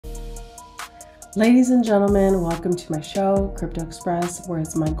Ladies and gentlemen, welcome to my show, Crypto Express, where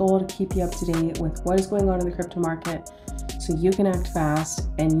it's my goal to keep you up to date with what is going on in the crypto market so you can act fast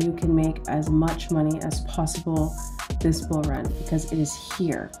and you can make as much money as possible this bull run, because it is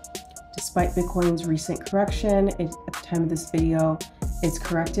here. Despite Bitcoin's recent correction, at the time of this video, it's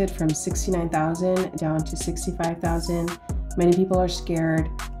corrected from 69,000 down to 65,000. Many people are scared.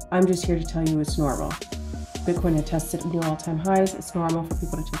 I'm just here to tell you it's normal. Bitcoin had tested new all-time highs. It's normal for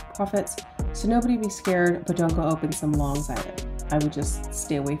people to take profits. So nobody be scared, but don't go open some longs either. I would just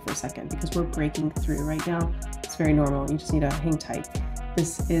stay away for a second because we're breaking through right now. It's very normal. You just need to hang tight.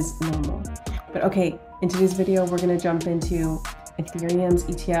 This is normal. But okay, in today's video, we're going to jump into Ethereum's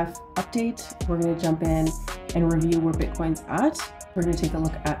ETF update. We're going to jump in and review where Bitcoin's at. We're going to take a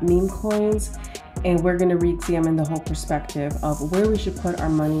look at Memecoins, and we're going to re-examine the whole perspective of where we should put our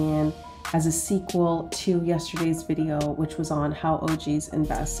money in as a sequel to yesterday's video, which was on how OGs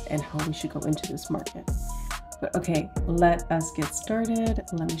invest and how we should go into this market. But okay, let us get started.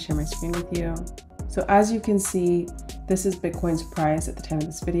 Let me share my screen with you. So as you can see, this is Bitcoin's price at the time of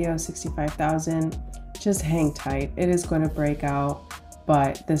this video, 65,000. Just hang tight. It is going to break out,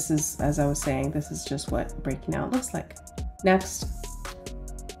 but this is, as I was saying, this is just what breaking out looks like. Next,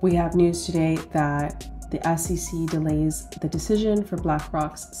 we have news today that the SEC delays the decision for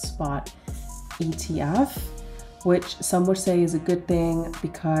BlackRock's spot ETF, which some would say is a good thing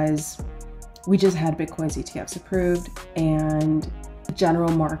because we just had Bitcoin's ETFs approved, and the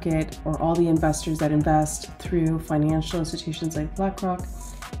general market, or all the investors that invest through financial institutions like BlackRock,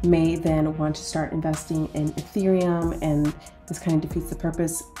 may then want to start investing in Ethereum, and this kind of defeats the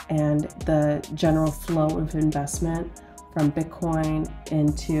purpose and the general flow of investment from Bitcoin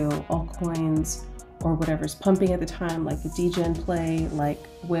into altcoins or whatever's pumping at the time, like a degen play, like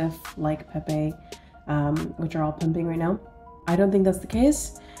Whiff, like Pepe, which are all pumping right now. I don't think that's the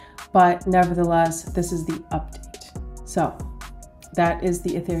case, but nevertheless, this is the update. So that is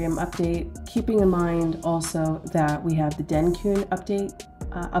the Ethereum update, keeping in mind also that we have the Denkun update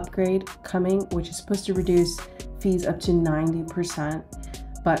upgrade coming, which is supposed to reduce fees up to 90%,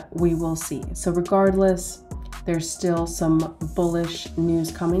 but we will see. So regardless, there's still some bullish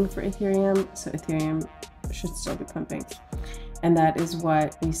news coming for Ethereum, so Ethereum should still be pumping. And that is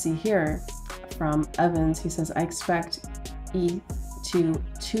what we see here from Evans. He says, I expect ETH to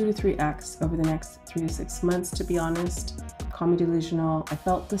 2 to 3x over the next 3 to 6 months, to be honest. Call me delusional. I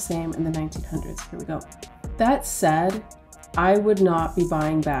felt the same in the 1900s. Here we go. That said, I would not be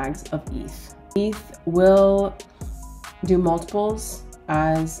buying bags of ETH. ETH will do multiples,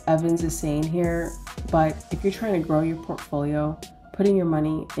 as Evans is saying here. But if you're trying to grow your portfolio, putting your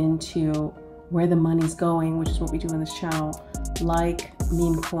money into where the money's going, which is what we do on this channel, like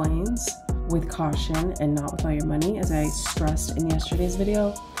Memecoins, with caution and not with all your money, as I stressed in yesterday's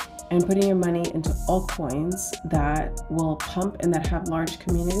video, and putting your money into altcoins that will pump and that have large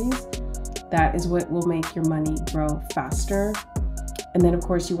communities, that is what will make your money grow faster. And then of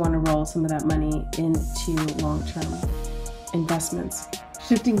course you want to roll some of that money into long-term investments.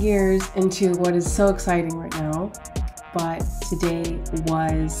 Shifting gears into what is so exciting right now, but today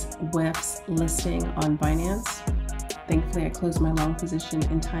was Whiff's listing on Binance. Thankfully, I closed my long position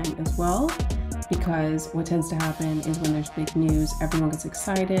in time as well, because what tends to happen is when there's big news, everyone gets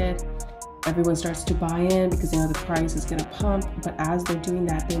excited, everyone starts to buy in because they know the price is going to pump, but as they're doing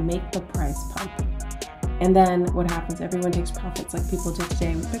that, they make the price pump. And then what happens, everyone takes profits like people did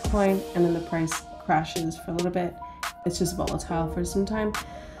today with Bitcoin, and then the price crashes for a little bit. It's just volatile for some time.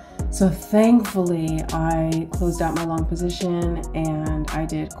 So thankfully, I closed out my long position and I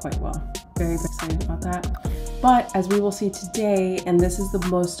did quite well. Very excited about that. But as we will see today, and this is the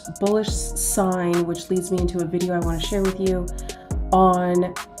most bullish sign, which leads me into a video I want to share with you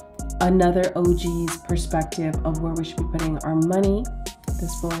on another OG's perspective of where we should be putting our money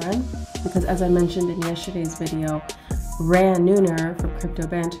this bull run. Because as I mentioned in yesterday's video, Ran Nuener from Crypto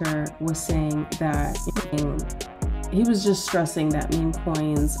Banter was saying that he was just stressing that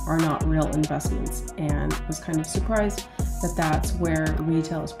Memecoins are not real investments, and was kind of surprised that that's where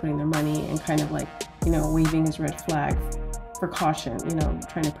retail is putting their money, and kind of like, you know, waving his red flag for caution, you know,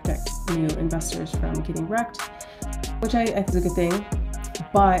 trying to protect new investors from getting wrecked, which I think is a good thing.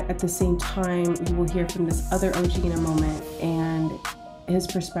 But at the same time, you will hear from this other OG in a moment, and his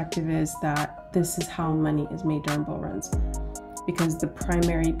perspective is that this is how money is made during bull runs, because the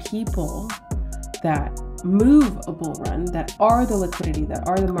primary people that move a bull run, that are the liquidity, that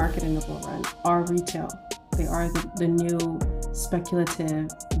are the market in the bull run, are retail. They are the new speculative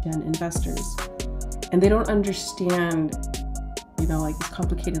gen investors, and they don't understand, you know, like these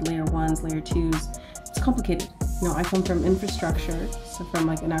complicated layer ones, layer twos. It's complicated. You know, I come from infrastructure, so from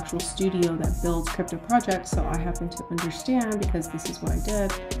like an actual studio that builds crypto projects. So I happen to understand because this is what I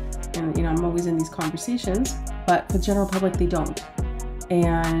did. And, you know, I'm always in these conversations, but the general public, they don't.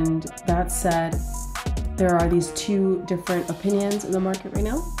 And that said, there are these two different opinions in the market right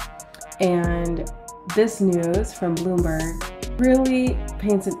now. And this news from Bloomberg really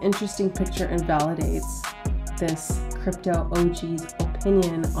paints an interesting picture and validates this crypto OG's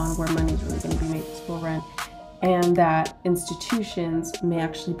opinion on where money is really going to be made this bull run, and that institutions may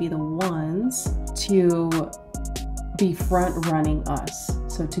actually be the ones to be front running us,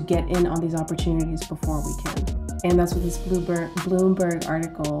 so to get in on these opportunities before we can. And that's what this Bloomberg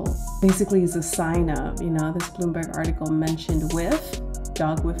article basically is a sign of. You know, this Bloomberg article mentioned Whiff,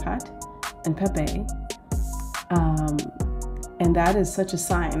 dog Whiff hat, and Pepe. And that is such a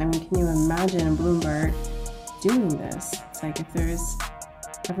sign. I mean, can you imagine Bloomberg doing this? It's like, if there's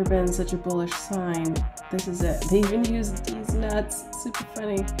ever been such a bullish sign, this is it. They even use these nuts. Super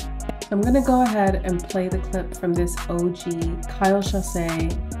funny. I'm gonna go ahead and play the clip from this OG, Kyle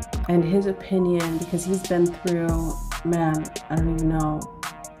Chasse, and his opinion, because he's been through, man, I don't even know,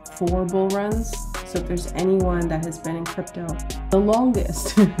 4 bull runs. So if there's anyone that has been in crypto the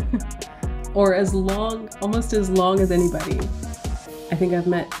longest, or as long, almost as long as anybody, I think I've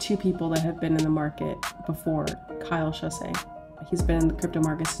met 2 people that have been in the market before Kyle Chasse. He's been in the crypto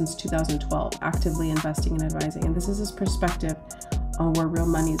market since 2012, actively investing and advising. And this is his perspective on where real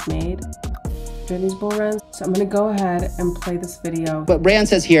money is made during these bull runs. So I'm gonna go ahead and play this video. What Ran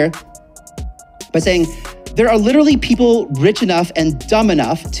says here by saying, there are literally people rich enough and dumb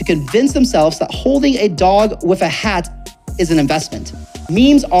enough to convince themselves that holding a dog with a hat is an investment.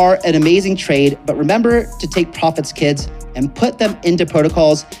 Memes are an amazing trade, but remember to take profits, kids, and put them into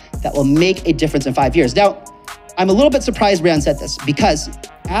protocols that will make a difference in 5 years. Now, I'm a little bit surprised Ran said this, because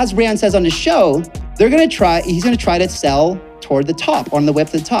as Ran says on his show, he's gonna try to sell toward the top, on the way up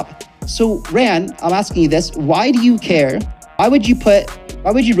to the top. So Ran, I'm asking you this, why do you care? Why would you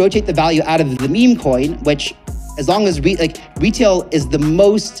rotate the value out of the meme coin, which, as long as retail is the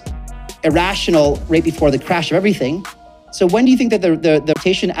most irrational right before the crash of everything? So when do you think that the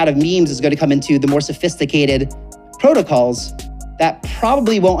rotation out of memes is going to come into the more sophisticated protocols that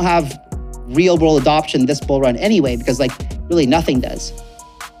probably won't have real world adoption this bull run anyway, because like really nothing does?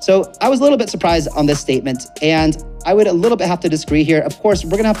 So I was a little bit surprised on this statement, and I would a little bit have to disagree here. Of course,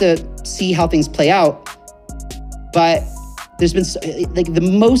 we're gonna have to see how things play out, but there's been like the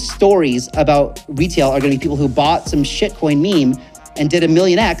most stories about retail are gonna be people who bought some shitcoin meme and did a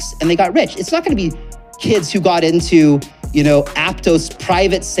million X and they got rich. It's not gonna be kids who got into, you know, Aptos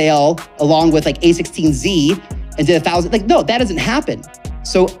private sale along with like A16Z and did 1,000. Like, no, that doesn't happen.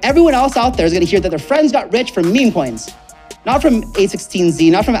 So everyone else out there is going to hear that their friends got rich from meme coins, not from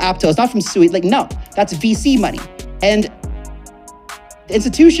A16Z, not from Aptos, not from Sui. Like, no, that's VC money. And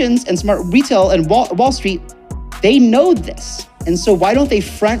institutions and smart retail and Wall Street, they know this. And so why don't they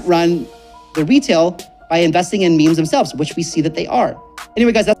front run the retail by investing in memes themselves, which we see that they are.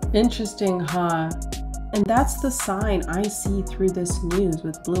 Anyway, guys, that's interesting, huh? And that's the sign I see through this news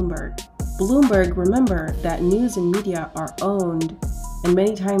with Bloomberg. Bloomberg, remember that news and media are owned and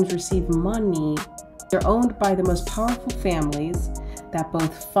many times receive money. They're owned by the most powerful families that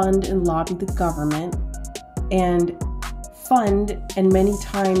both fund and lobby the government and fund and many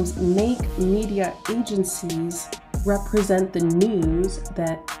times make media agencies represent the news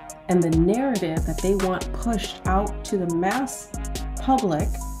and the narrative that they want pushed out to the mass public,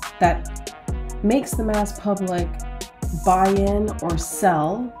 that makes the mass public buy in or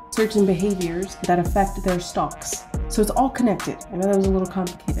sell certain behaviors that affect their stocks. So it's all connected. I know that was a little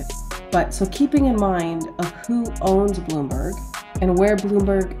complicated, but so keeping in mind of who owns Bloomberg and where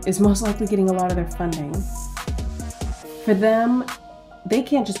Bloomberg is most likely getting a lot of their funding, for them, they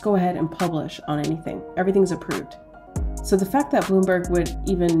can't just go ahead and publish on anything. Everything's approved. So the fact that Bloomberg would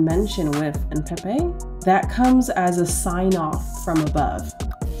even mention Whiff and Pepe, that comes as a sign off from above.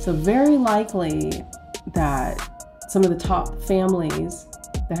 So very likely that some of the top families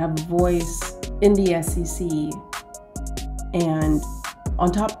that have a voice in the SEC and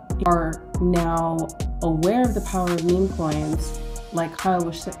on top are now aware of the power of meme coins, like Kyle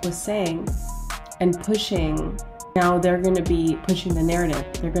was saying, and pushing. Now they're going to be pushing the narrative.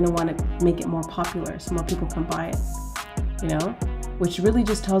 They're going to want to make it more popular so more people can buy it, you know, which really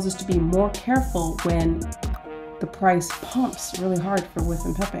just tells us to be more careful when the price pumps really hard for Whiff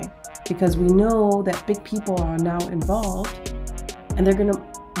and Pepe, because we know that big people are now involved and they're going to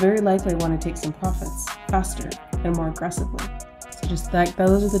very likely want to take some profits faster and more aggressively. So just that,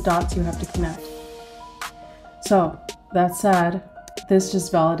 those are the dots you have to connect. So that said, this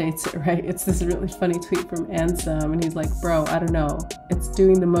just validates it, right? It's this really funny tweet from Ansem, and he's like, bro, I don't know. It's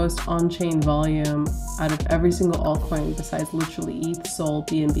doing the most on-chain volume out of every single altcoin besides literally ETH, Sol,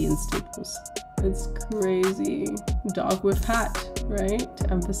 BNB, and Staples. It's crazy. Dog with hat, right? To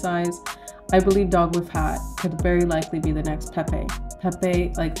emphasize, I believe Dog with Hat could very likely be the next Pepe.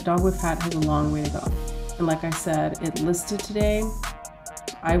 Pepe, like Dog with Hat has a long way to go. And like I said, it listed today.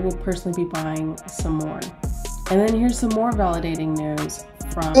 I will personally be buying some more. And then here's some more validating news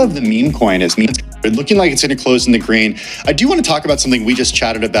from the meme coin is looking like it's going to close in the green. I do want to talk about something we just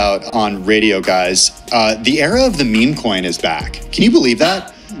chatted about on radio, guys. The era of the meme coin is back. Can you believe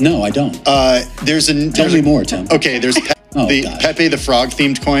that? No, I don't. Tell me more, Tim. Okay, there's Pepe the frog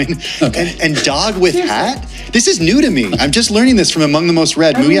themed coin, okay. and Dog with Hat. This is new to me. I'm just learning this from Among the Most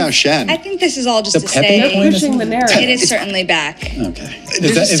Read, Muyao Shen. I think this is all just the to Pepe say coin pushing the narrative. it is certainly back. Okay.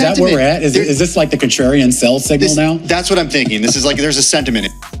 Is that where we're at? Is this like the contrarian sell signal now? That's what I'm thinking. This is like there's a sentiment.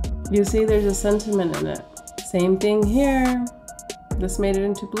 You see, there's a sentiment in it. Same thing here. This made it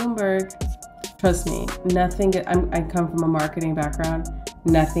into Bloomberg. Trust me, nothing. I come from a marketing background.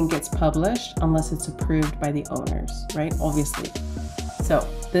 Nothing gets published unless it's approved by the owners, right? Obviously. So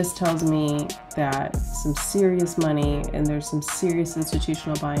this tells me that some serious money and there's some serious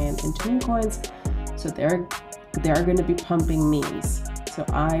institutional buy-in into meme coins. So they're going to be pumping memes. So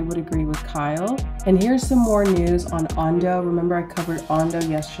I would agree with Kyle. And here's some more news on Ondo. Remember I covered Ondo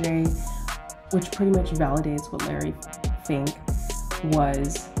yesterday, which pretty much validates what Larry Fink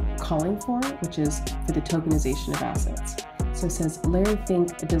was calling for, which is for the tokenization of assets. So it says Larry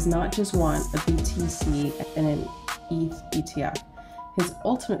Fink does not just want a BTC and an ETH ETF. His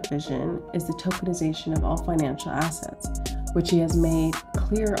ultimate vision is the tokenization of all financial assets, which he has made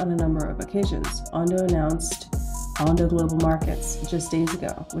clear on a number of occasions. Ondo announced Ondo Global Markets just days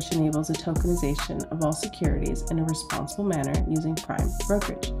ago, which enables the tokenization of all securities in a responsible manner using prime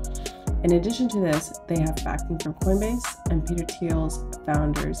brokerage. In addition to this, they have backing from Coinbase and Peter Thiel's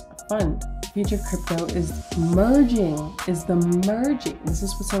Founders Fund. Future crypto is the merging, this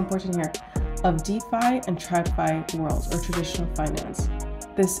is what's so important here, of DeFi and TradFi worlds, or traditional finance.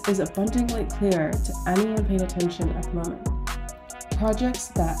 This is abundantly clear to anyone paying attention at the moment. Projects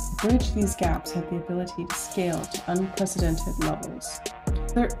that bridge these gaps have the ability to scale to unprecedented levels.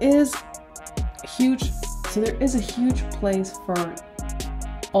 There is a huge place for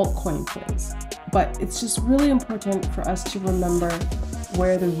altcoin plays, but it's just really important for us to remember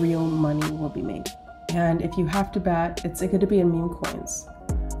where the real money will be made. And if you have to bet, it's going to be in meme coins.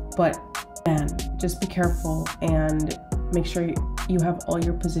 But man, just be careful and make sure you have all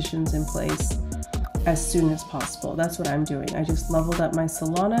your positions in place as soon as possible. That's what I'm doing. I just leveled up my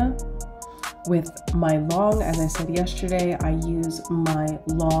Solana with my long. As I said yesterday, I use my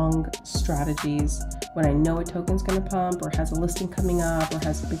long strategies. When I know a token's going to pump or has a listing coming up or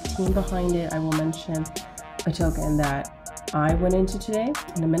has a big team behind it, I will mention a token that I went into today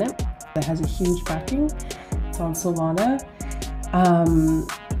in a minute that has a huge backing. It's on Solana.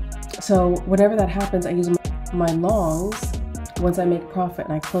 So whenever that happens, I use my longs. Once I make profit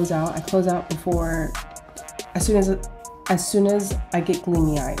and I close out before, as soon as I get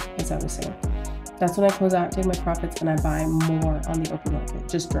gleamy-eyed, as I was saying. That's when I close out, take my profits, and I buy more on the open market,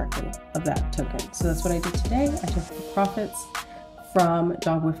 just directly of that token. So that's what I did today. I took the profits from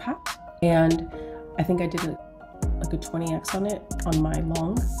Dog with Hat, and I think I did like a 20x on it on my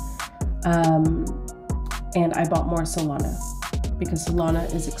long. And I bought more Solana because Solana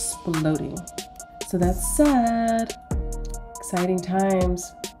is exploding. So that said, exciting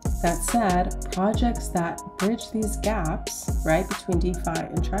times. That said, projects that bridge these gaps, right, between DeFi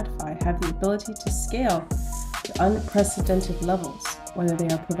and TradFi have the ability to scale to unprecedented levels, whether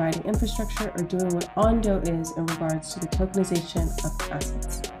they are providing infrastructure or doing what Ondo is in regards to the tokenization of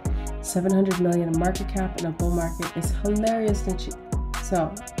assets. 700 million in market cap in a bull market is hilariously cheap.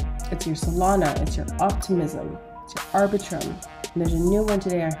 So it's your Solana, it's your Optimism, it's your Arbitrum. And there's a new one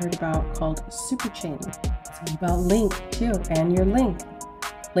today I heard about called Superchain. It's about Link too, and your Link.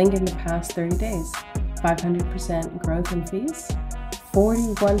 Link in the past 30 days, 500% growth in fees,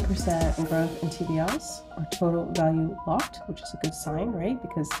 41% in growth in TVLs, or total value locked, which is a good sign, right?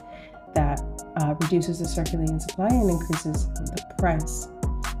 Because that reduces the circulating supply and increases the price.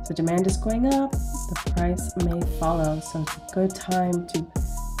 So demand is going up, the price may follow. So it's a good time to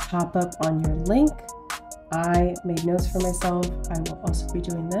top up on your Link. I made notes for myself. I will also be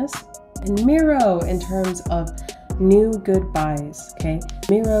doing this. And Miro, in terms of new good buys, okay?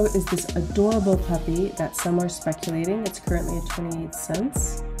 Miro is this adorable puppy that some are speculating. It's currently at 28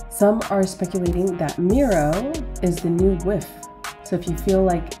 cents. Some are speculating that Miro is the new Whiff. So if you feel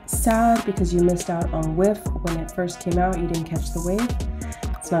like sad because you missed out on Whiff when it first came out, you didn't catch the wave,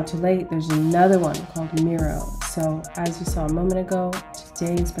 it's not too late. There's another one called Miro. So as you saw a moment ago,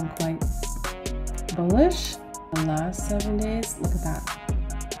 today has been quite bullish. The last 7 days, look at that.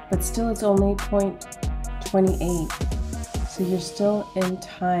 But still it's only 0.28. So you're still in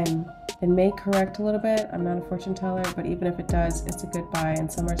time. It may correct a little bit. I'm not a fortune teller, but even if it does, it's a good buy.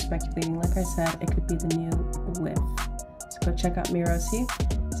 And some are speculating, like I said, it could be the new Whiff. So go check out Miro. See,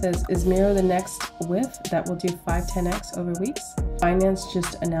 it says, is Miro the next Whiff that will do 5-10x over weeks? Binance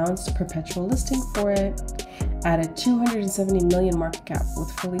just announced a perpetual listing for it at a 270 million market cap with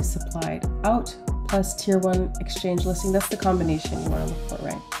fully supplied out plus tier 1 exchange listing. That's the combination you want to look for,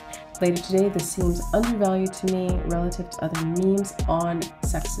 right? Later today, this seems undervalued to me relative to other memes on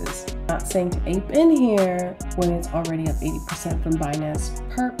sexes. Not saying to ape in here when it's already up 80% from Binance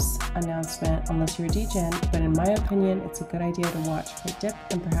Perps announcement, unless you're a degen, but in my opinion, it's a good idea to watch for a dip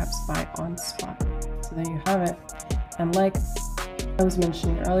and perhaps buy on spot. So there you have it. And like I was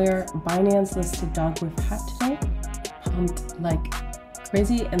mentioning earlier, Binance listed dog Whiff hat today, pumped like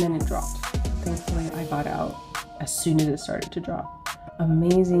crazy, and then it dropped. Thankfully, I got out as soon as it started to drop.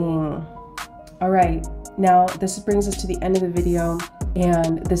 Amazing. All right, now this brings us to the end of the video,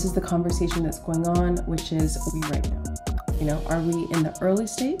 and this is the conversation that's going on, which is, are we right now? You know, are we in the early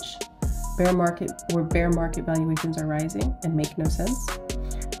stage, bear market, where bear market valuations are rising and make no sense?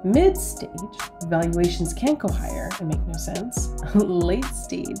 Mid stage, valuations can't go higher and make no sense. Late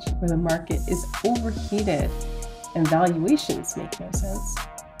stage, where the market is overheated and valuations make no sense.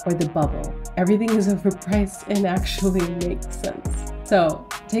 Or the bubble, everything is overpriced and actually makes sense. So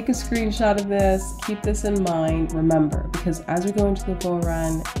take a screenshot of this, keep this in mind, remember, because as we go into the bull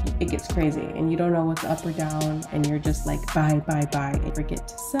run, it gets crazy and you don't know what's up or down and you're just like buy, buy, buy and forget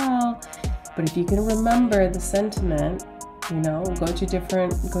to sell. But if you can remember the sentiment, you know, go to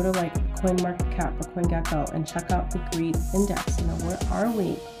like CoinMarketCap or CoinGecko and check out the greed index, you know, where are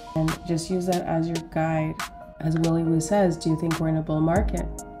we? And just use that as your guide. As Willie Woo says, do you think we're in a bull market?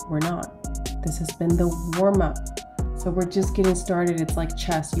 We're not. This has been the warm-up. So we're just getting started. It's like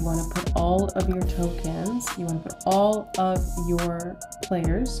chess. You want to put all of your tokens, you want to put all of your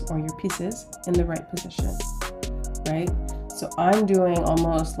players or your pieces in the right position, right? So I'm doing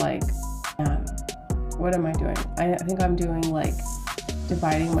almost like, what am I doing? I think I'm doing like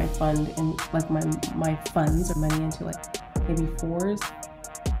dividing my fund in like my funds or money into like maybe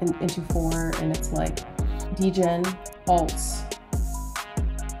into four, and it's like degen, alts,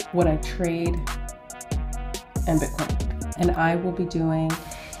 what I trade, and Bitcoin. And I will be doing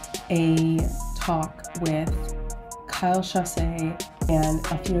a talk with Kyle Chasse and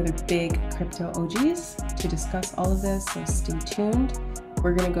a few other big crypto OGs to discuss all of this, so stay tuned.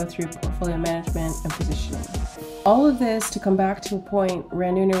 We're going to go through portfolio management and positioning. All of this to come back to a point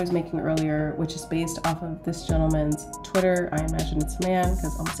Ran Nuener was making earlier, which is based off of this gentleman's Twitter. I imagine it's a man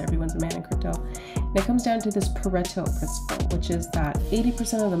because almost everyone's a man in crypto. And it comes down to this Pareto principle, which is that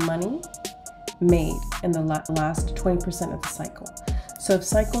 80% of the money made in the last 20% of the cycle. So if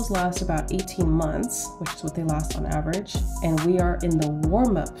cycles last about 18 months, which is what they last on average, and we are in the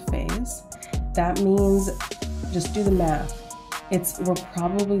warm-up phase, that means, just do the math. We're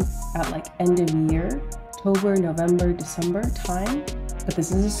probably at like end of year, October, November, December time, but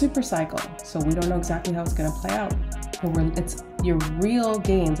this is a super cycle, so we don't know exactly how it's going to play out. But it's your real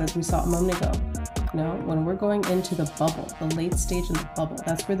gains, as we saw a moment ago. You know, when we're going into the bubble, the late stage in the bubble,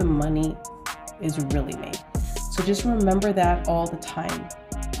 that's where the money is really made. So just remember that all the time.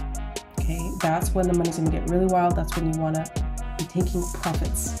 Okay, that's when the money's going to get really wild. That's when you want to be taking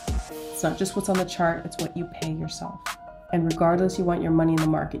profits. It's not just what's on the chart, it's what you pay yourself. And regardless, you want your money in the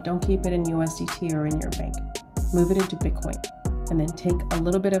market. Don't keep it in USDT or in your bank. Move it into Bitcoin. And then take a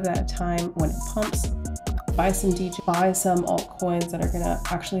little bit of that time when it pumps, buy some DJ, buy some altcoins that are gonna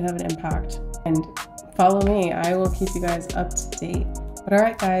actually have an impact. And follow me, I will keep you guys up to date. But all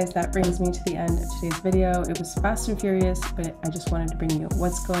right, guys, that brings me to the end of today's video. It was fast and furious, but I just wanted to bring you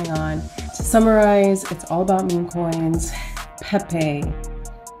what's going on. To summarize, it's all about Memecoins, Pepe,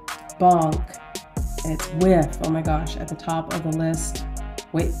 Bonk, it's Whiff, oh my gosh, at the top of the list.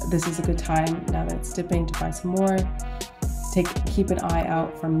 Wait, this is a good time now that it's dipping to buy some more. Keep an eye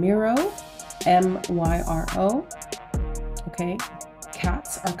out for Miro, M-Y-R-O. Okay,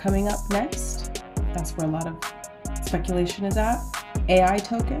 cats are coming up next. That's where a lot of speculation is at. AI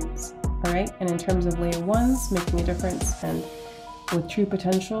tokens, all right, and in terms of layer ones, making a difference and with true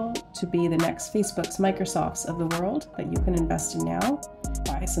potential to be the next Facebooks, Microsofts of the world that you can invest in now.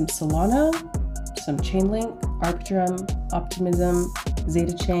 Buy some Solana, some Chainlink, Arbitrum, Optimism,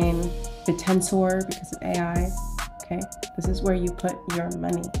 Zeta Chain, Bitensor because of AI, okay? This is where you put your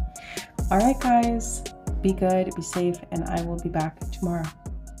money. All right, guys, be good, be safe, and I will be back tomorrow.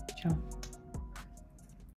 Ciao.